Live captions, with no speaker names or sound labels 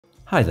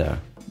Hi there!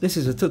 This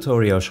is a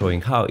tutorial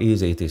showing how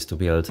easy it is to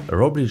build a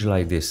row bridge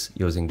like this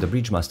using the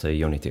BridgeMaster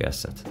Unity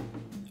asset.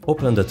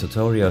 Open the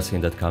tutorial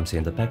scene that comes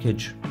in the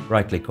package,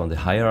 right-click on the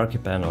hierarchy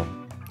panel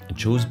and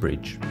choose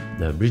Bridge.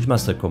 The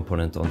BridgeMaster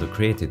component on the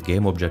created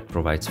game object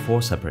provides 4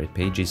 separate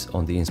pages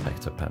on the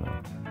inspector panel.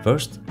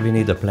 First, we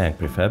need a plank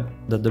prefab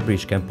that the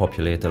bridge can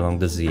populate along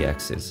the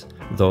z-axis.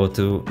 Though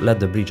to let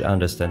the bridge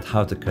understand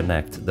how to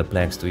connect the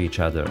planks to each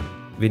other,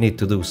 we need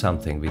to do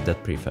something with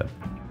that prefab.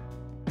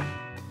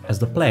 As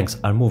the planks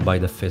are moved by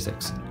the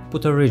physics,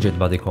 put a rigid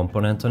body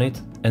component on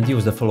it and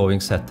use the following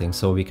settings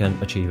so we can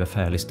achieve a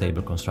fairly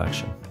stable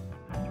construction.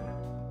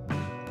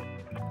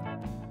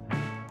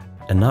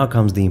 And now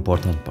comes the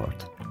important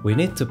part. We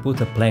need to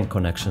put a plank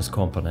connections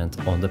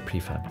component on the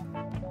prefab.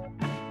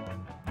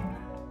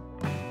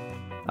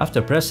 After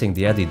pressing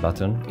the edit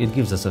button, it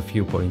gives us a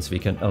few points we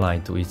can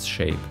align to its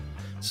shape,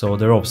 so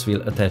the ropes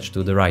will attach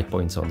to the right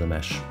points on the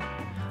mesh.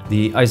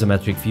 The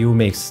isometric view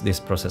makes this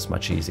process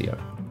much easier.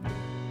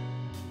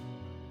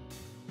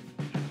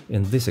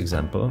 In this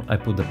example, I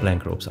put the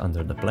plank ropes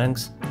under the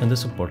planks and the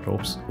support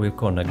ropes will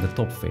connect the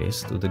top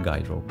face to the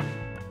guide rope.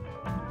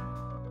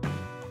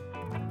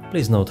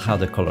 Please note how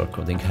the color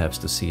coding helps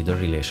to see the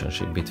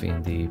relationship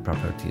between the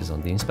properties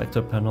on the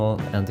inspector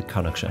panel and the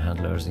connection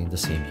handlers in the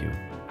scene view.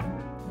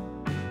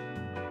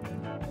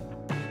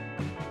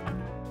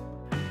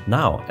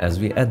 Now, as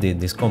we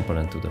added this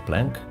component to the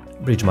plank,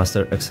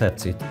 BridgeMaster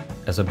accepts it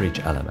as a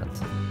bridge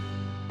element.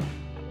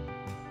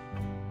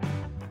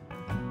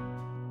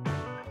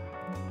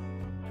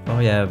 Oh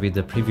yeah, with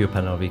the preview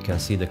panel we can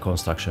see the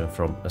construction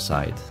from a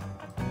side.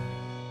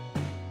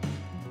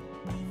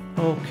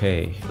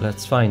 Okay,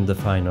 let's find the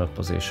final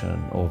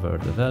position over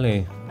the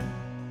valley.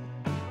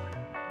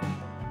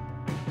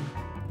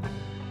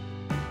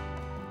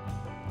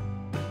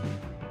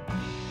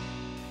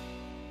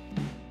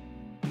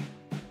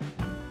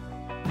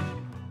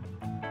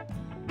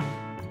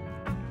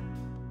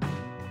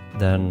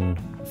 Then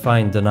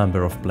find the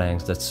number of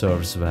planks that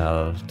serves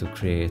well to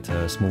create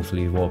a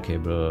smoothly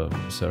walkable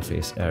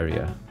surface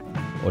area,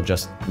 or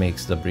just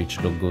makes the bridge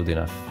look good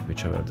enough,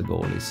 whichever the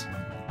goal is.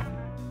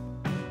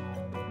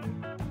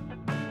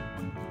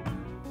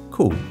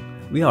 Cool,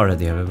 we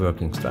already have a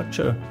working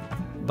structure,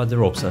 but the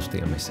ropes are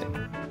still missing.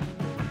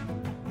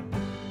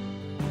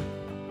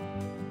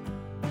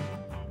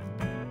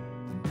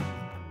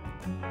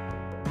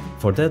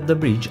 For that, the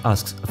bridge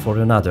asks for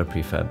another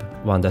prefab,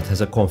 one that has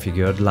a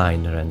configured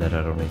line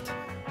renderer on it.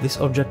 This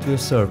object will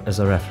serve as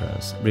a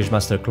reference.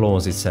 BridgeMaster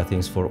clones its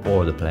settings for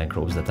all the plank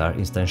ropes that are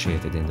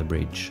instantiated in the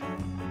bridge.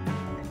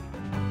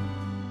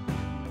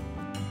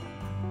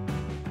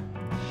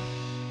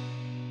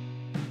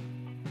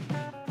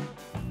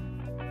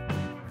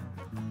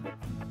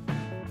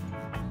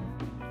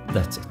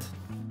 That's it.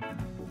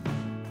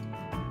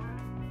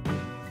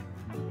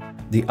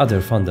 The other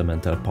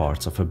fundamental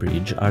parts of a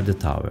bridge are the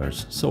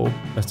towers, so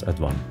let's add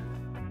one.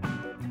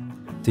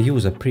 To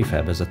use a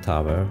prefab as a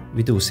tower,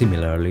 we do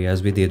similarly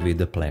as we did with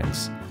the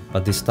planks,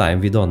 but this time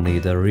we don't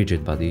need a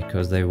rigid body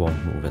because they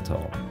won't move at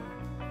all.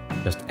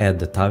 Just add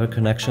the tower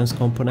connections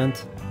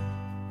component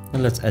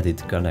and let's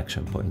edit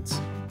connection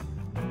points.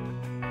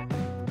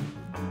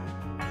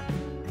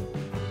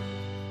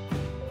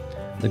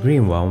 The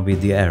green one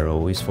with the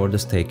arrow is for the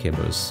stay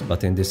cables,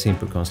 but in this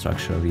simple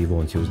construction we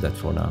won't use that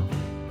for now.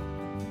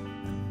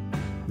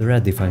 The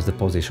red defines the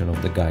position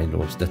of the guide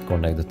ropes that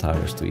connect the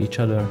towers to each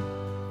other,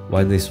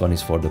 while this one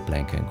is for the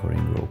plank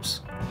anchoring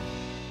ropes.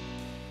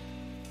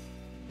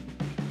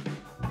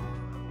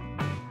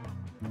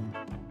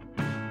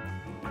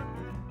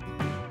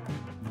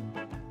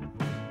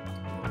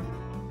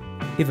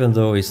 Even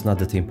though it's not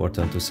that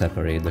important to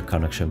separate the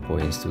connection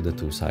points to the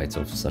two sides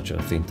of such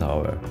a thin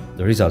tower,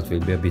 the result will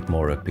be a bit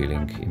more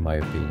appealing in my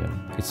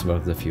opinion. It's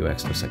worth a few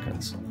extra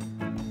seconds.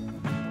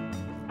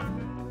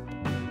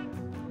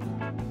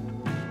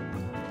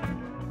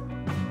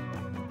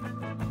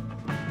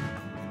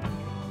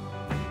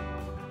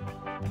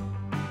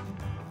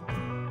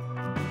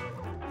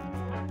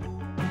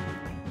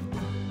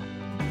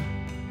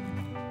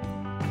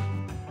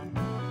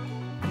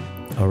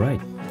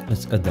 Alright,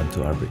 let's add them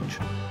to our bridge.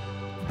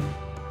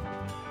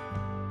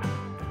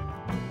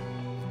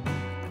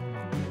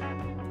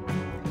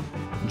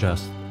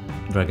 Just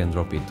drag and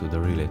drop it to the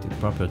related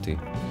property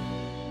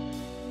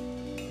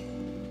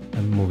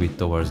and move it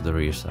towards the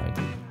rear side.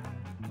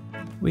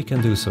 We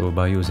can do so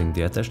by using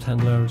the attached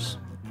handlers,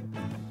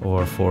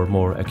 or for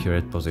more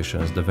accurate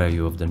positions the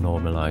value of the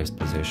normalized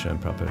position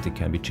property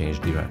can be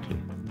changed directly.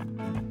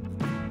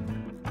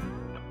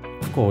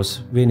 Of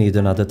course, we need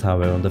another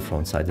tower on the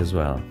front side as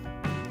well.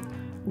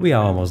 We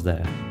are almost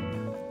there.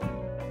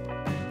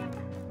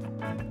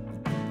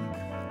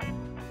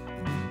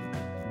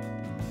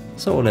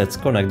 So let's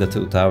connect the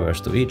two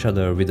towers to each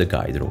other with a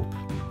guide rope.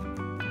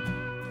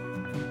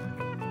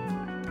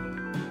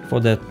 For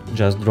that,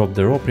 just drop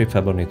the rope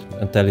prefab on it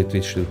and tell it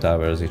which two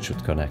towers it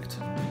should connect.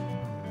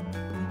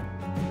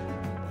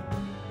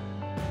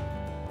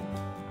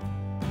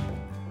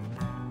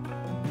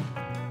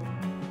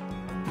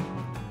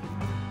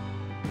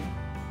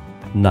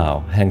 Now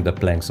hang the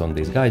planks on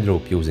this guide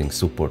rope using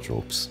support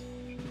ropes.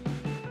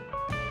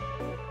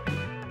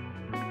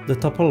 The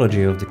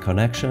topology of the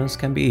connections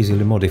can be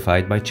easily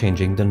modified by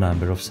changing the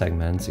number of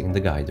segments in the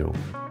guide rope.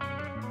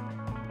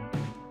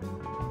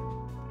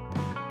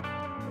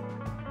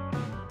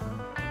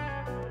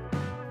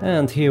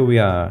 And here we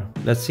are.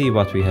 Let's see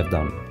what we have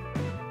done.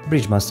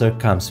 Bridgemaster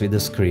comes with a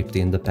script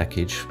in the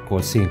package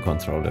called Scene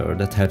Controller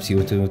that helps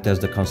you to test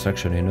the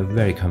construction in a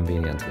very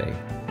convenient way.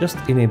 Just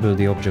enable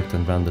the object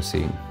and run the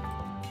scene.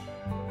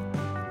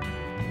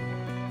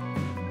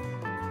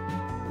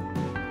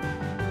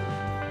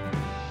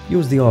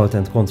 Use the Alt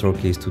and Ctrl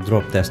keys to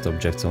drop test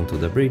objects onto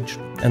the bridge,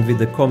 and with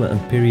the comma and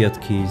period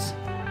keys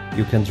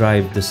you can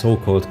drive the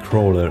so-called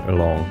crawler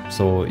along,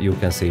 so you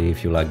can see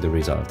if you like the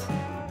result.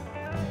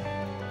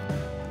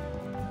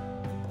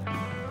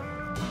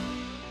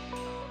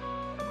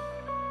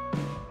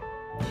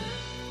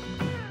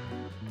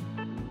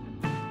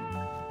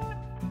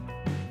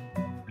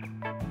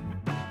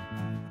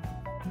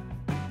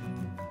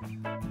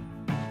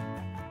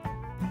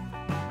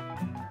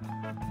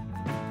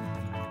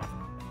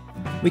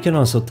 We can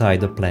also tie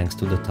the planks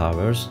to the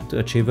towers to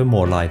achieve a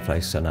more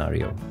lifelike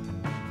scenario.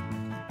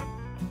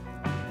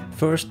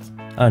 First,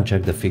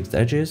 uncheck the fixed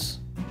edges,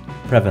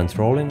 prevent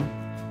rolling,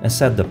 and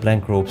set the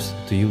plank ropes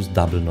to use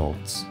double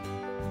nodes.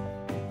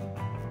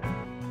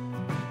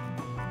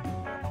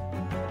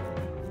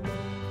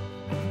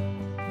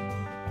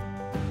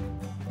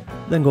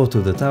 Then go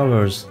to the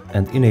towers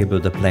and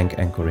enable the plank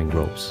anchoring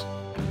ropes.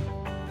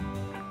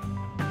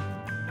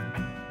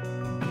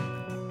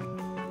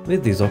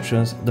 With these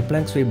options, the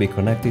planks will be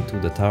connected to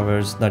the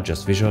towers not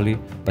just visually,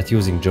 but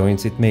using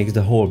joints it makes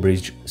the whole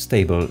bridge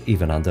stable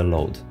even under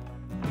load.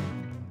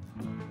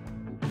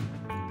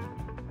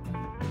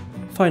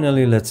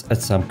 Finally, let's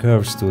add some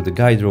curves to the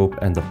guide rope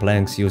and the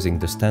planks using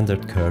the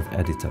standard curve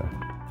editor.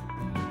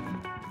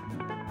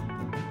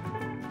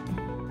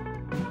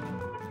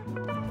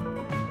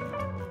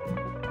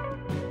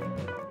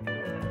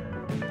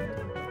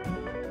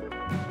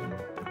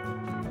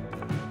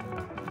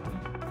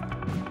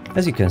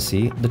 As you can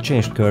see, the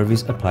changed curve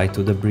is applied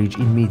to the bridge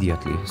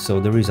immediately, so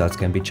the results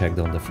can be checked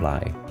on the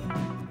fly.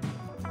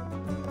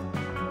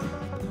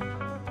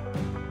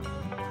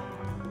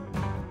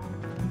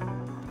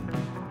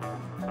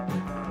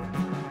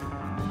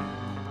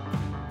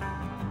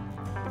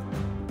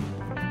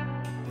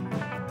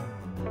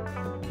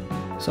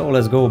 So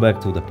let's go back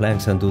to the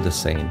planks and do the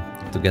same,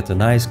 to get a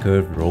nice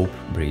curved rope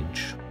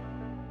bridge.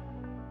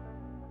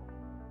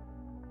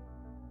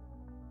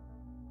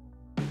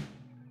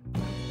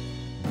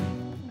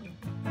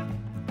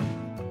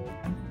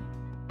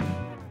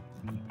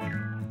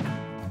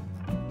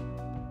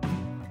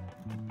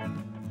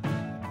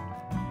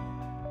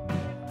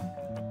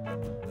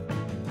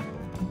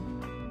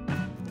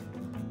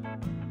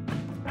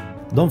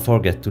 Don't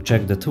forget to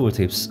check the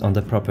tooltips on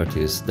the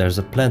properties, there's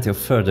plenty of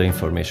further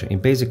information in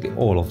basically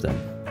all of them.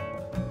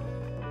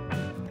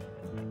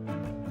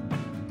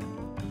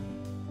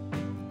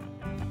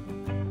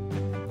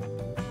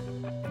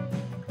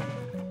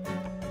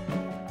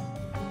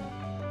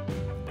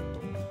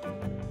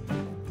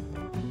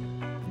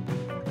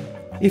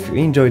 If you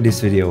enjoyed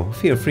this video,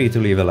 feel free to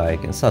leave a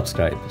like and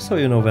subscribe, so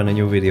you know when a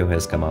new video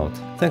has come out.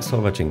 Thanks for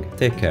watching,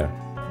 take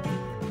care!